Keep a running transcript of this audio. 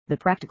the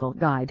practical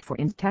guide for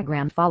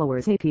Instagram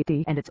followers app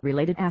and its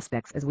related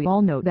aspects. As we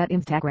all know that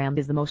Instagram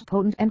is the most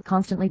potent and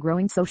constantly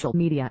growing social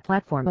media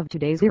platform of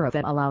today's era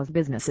that allows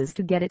businesses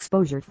to get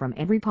exposure from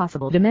every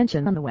possible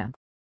dimension on the web.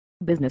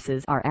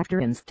 Businesses are after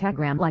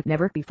Instagram like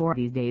never before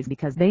these days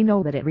because they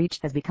know that its reach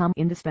has become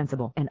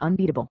indispensable and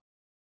unbeatable.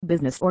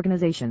 Business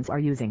organizations are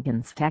using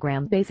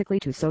Instagram basically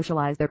to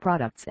socialize their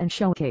products and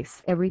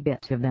showcase every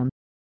bit of them,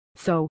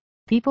 so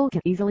people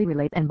can easily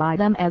relate and buy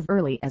them as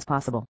early as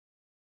possible.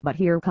 But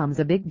here comes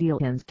a big deal: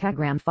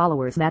 Instagram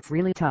followers. That's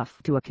really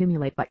tough to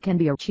accumulate but can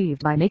be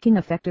achieved by making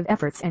effective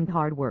efforts and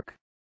hard work.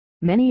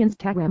 Many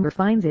Instagrammers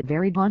finds it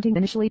very daunting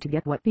initially to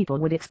get what people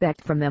would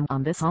expect from them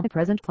on this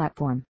omnipresent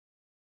platform.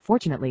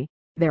 Fortunately,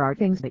 there are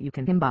things that you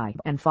can imbibe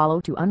and follow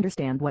to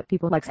understand what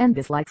people likes and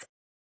dislikes.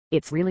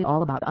 It's really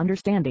all about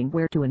understanding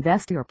where to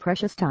invest your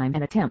precious time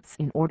and attempts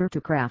in order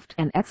to craft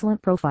an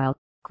excellent profile,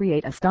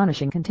 create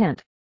astonishing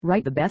content,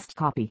 write the best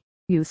copy,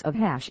 use of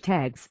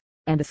hashtags,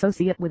 and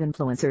associate with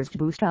influencers to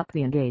boost up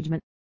the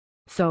engagement.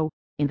 So,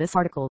 in this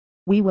article,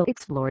 we will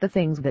explore the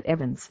things that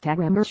every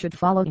Instagrammer should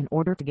follow in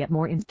order to get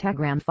more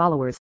Instagram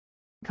followers.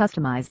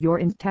 Customize your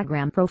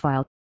Instagram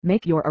profile,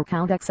 make your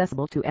account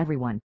accessible to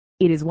everyone.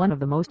 It is one of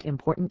the most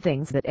important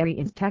things that every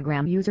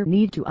Instagram user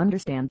need to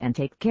understand and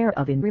take care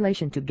of in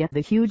relation to get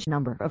the huge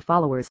number of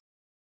followers.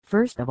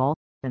 First of all,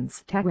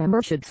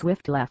 Instagrammer should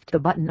swift left the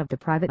button of the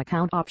private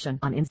account option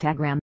on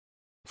Instagram,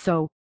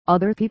 so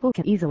other people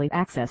can easily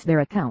access their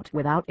account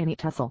without any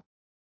tussle.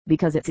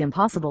 Because it's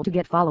impossible to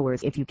get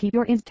followers if you keep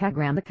your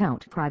Instagram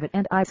account private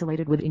and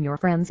isolated within your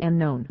friends and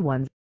known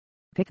ones.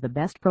 Pick the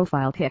best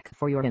profile pic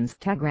for your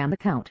Instagram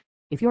account.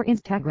 If your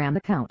Instagram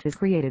account is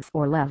created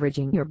for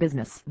leveraging your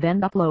business, then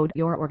upload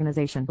your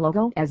organization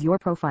logo as your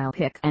profile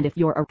pic, and if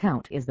your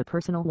account is the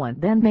personal one,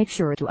 then make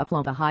sure to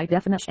upload a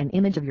high-definition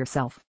image of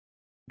yourself.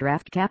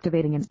 Draft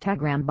captivating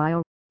Instagram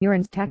bio. Your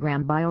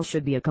Instagram bio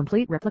should be a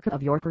complete replica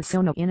of your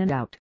persona in and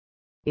out.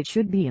 It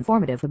should be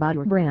informative about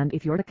your brand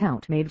if your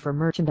account made for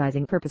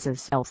merchandising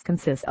purposes, else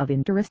consists of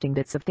interesting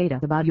bits of data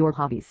about your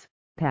hobbies,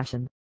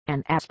 passion,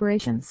 and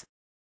aspirations.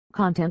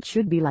 Content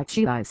should be like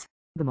sheet eyes,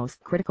 the most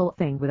critical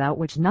thing without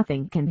which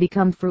nothing can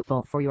become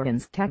fruitful for your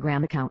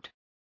Instagram account.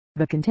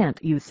 The content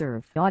you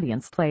serve the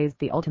audience plays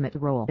the ultimate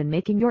role in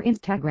making your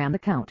Instagram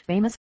account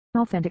famous,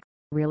 authentic,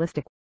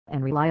 realistic,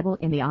 and reliable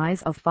in the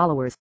eyes of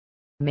followers.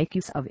 Make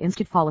use of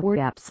instant follower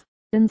apps.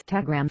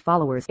 Instagram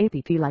followers app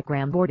like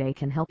Gramboard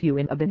can help you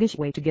in a biggish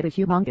way to get a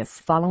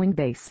humongous following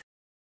base.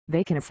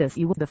 They can assist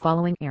you with the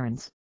following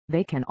errands.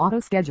 They can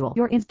auto-schedule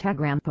your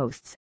Instagram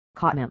posts,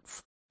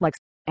 comments, likes,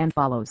 and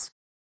follows.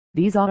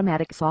 These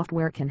automatic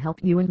software can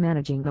help you in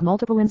managing the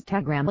multiple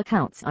Instagram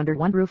accounts under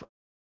one roof.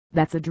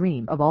 That's a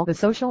dream of all the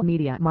social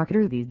media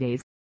marketers these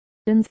days.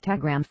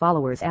 Instagram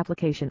followers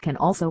application can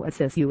also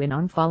assist you in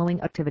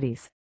unfollowing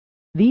activities.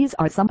 These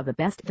are some of the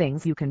best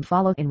things you can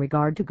follow in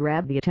regard to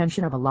grab the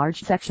attention of a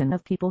large section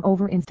of people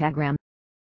over Instagram.